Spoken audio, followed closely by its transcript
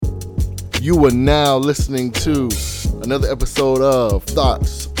You are now listening to another episode of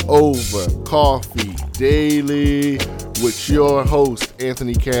Thoughts Over Coffee Daily with your host,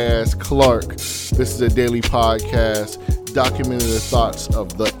 Anthony Cass Clark. This is a daily podcast documenting the thoughts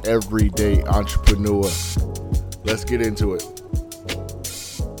of the everyday entrepreneur. Let's get into it.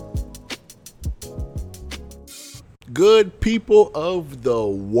 Good people of the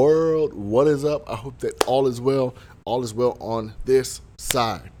world, what is up? I hope that all is well. All is well on this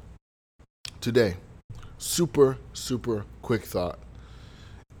side. Today, super quick thought.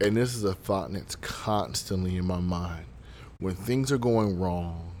 And this is a thought that's constantly in my mind. When things are going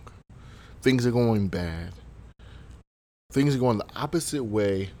wrong, things are going bad, things are going the opposite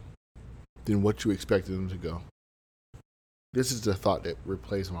way than what you expected them to go. This is the thought that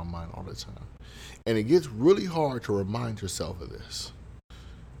replays my mind all the time. And it gets really hard to remind yourself of this.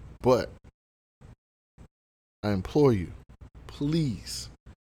 But I implore you, please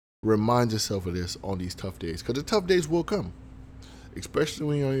remind yourself of this on these tough days. Because the tough days will come. Especially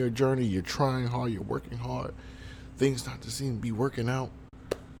when you're on your journey, you're trying hard, you're working hard. Things not to seem to be working out.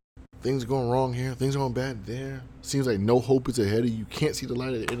 Things are going wrong here, things are going bad there. Seems like no hope is ahead of you. You can't see the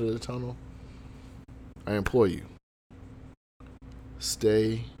light at the end of the tunnel. I implore you,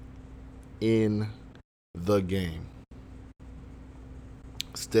 stay in the game.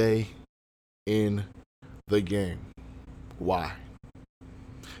 Stay in the game. Why?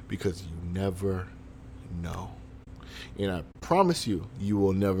 Because you never know. And I promise you, you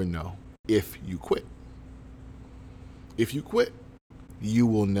will never know if you quit. If you quit, you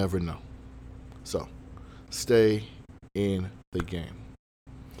will never know. So, stay in the game.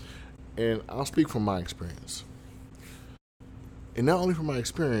 And I'll speak from my experience. And not only from my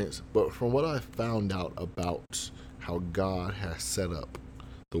experience, but from what I found out about how God has set up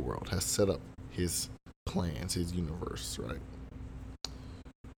the world, has set up his plans, his universe, right?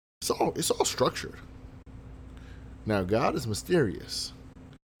 It's all structured. Now, God is mysterious,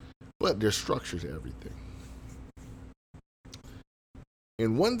 but there's structure to everything.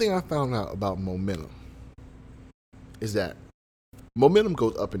 And one thing I found out about momentum is that momentum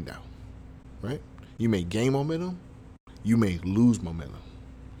goes up and down, right? You may gain momentum, you may lose momentum.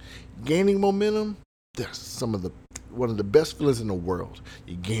 Gaining momentum, that's one of the best feelings in the world.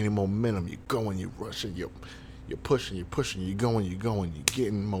 You're gaining momentum, you're going, you're rushing, you're pushing, you're going, you're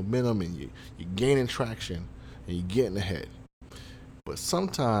getting momentum, and you're gaining traction, and you're getting ahead. But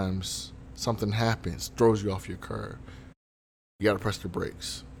sometimes something happens, throws you off your curve. You got to press the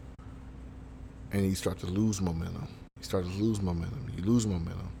brakes. And you start to lose momentum. You lose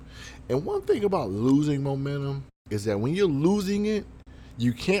momentum. And one thing about losing momentum is that when you're losing it,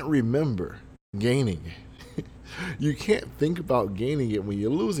 you can't remember gaining it. You can't think about gaining it when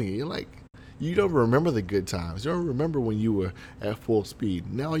you're losing it. You're like, you don't remember the good times. You don't remember when you were at full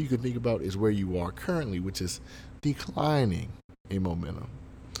speed. Now all you can think about is where you are currently, which is declining in momentum.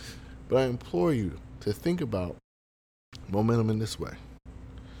 But I implore you to think about momentum in this way.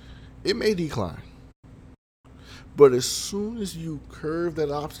 It may decline, but as soon as you curve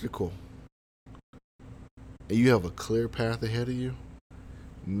that obstacle and you have a clear path ahead of you,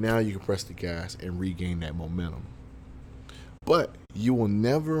 now you can press the gas and regain that momentum. But you will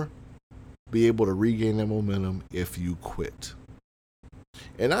never be able to regain that momentum if you quit.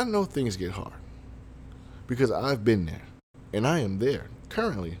 And I know things get hard because I've been there and I am there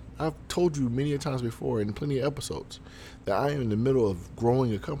currently. I've told you many times before in plenty of episodes that I am in the middle of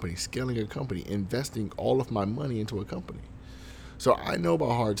growing a company, scaling a company, investing all of my money into a company. So I know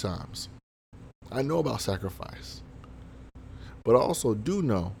about hard times. I know about sacrifice. But I also do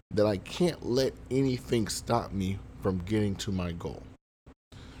know that I can't let anything stop me from getting to my goal.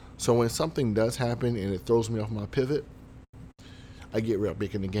 So when something does happen and it throws me off my pivot, I get right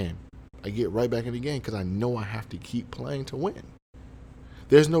back in the game. Because I know I have to keep playing to win.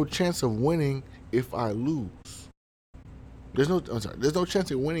 There's no chance of winning if I lose. There's no chance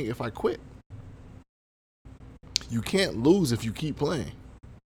of winning if I quit. You can't lose if you keep playing.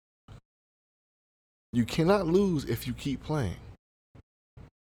 You cannot lose if you keep playing.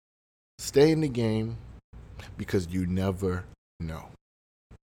 Stay in the game because you never know.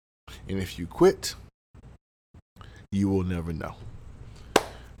 And if you quit, you will never know.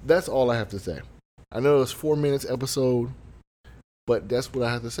 That's all I have to say. I know it's 4 minutes episode, but that's what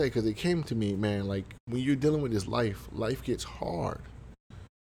I have to say because it came to me, man, like when you're dealing with this life gets hard.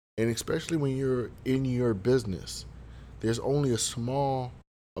 And especially when you're in your business, there's only a small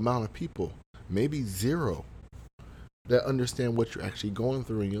amount of people, maybe zero, that understand what you're actually going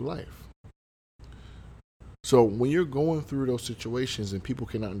through in your life. So when you're going through those situations and people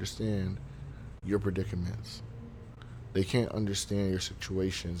cannot understand your predicaments, They can't understand your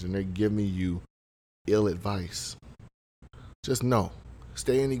situations and they're giving you ill advice. Just know,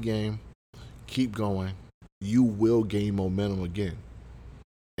 stay in the game, keep going. You will gain momentum again,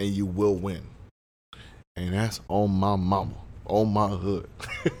 and you will win. And that's on my mama, on my hood.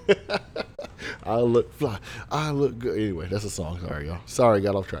 I look fly, I look good. Anyway, that's a song. Sorry, y'all. Sorry,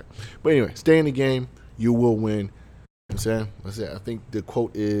 got off track. But anyway, stay in the game, you will win. You know what I'm saying? That's it. I think the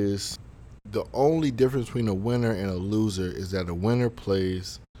quote is, the only difference between a winner and a loser is that a winner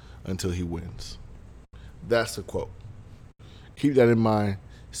plays until he wins. That's the quote. Keep that in mind.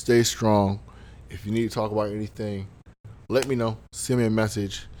 Stay strong. If you need to talk about anything, let me know. Send me a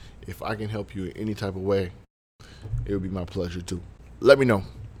message. If I can help you in any type of way, it would be my pleasure too. Let me know.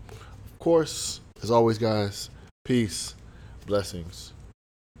 Of course, as always, guys, peace, blessings,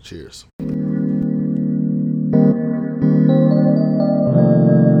 cheers.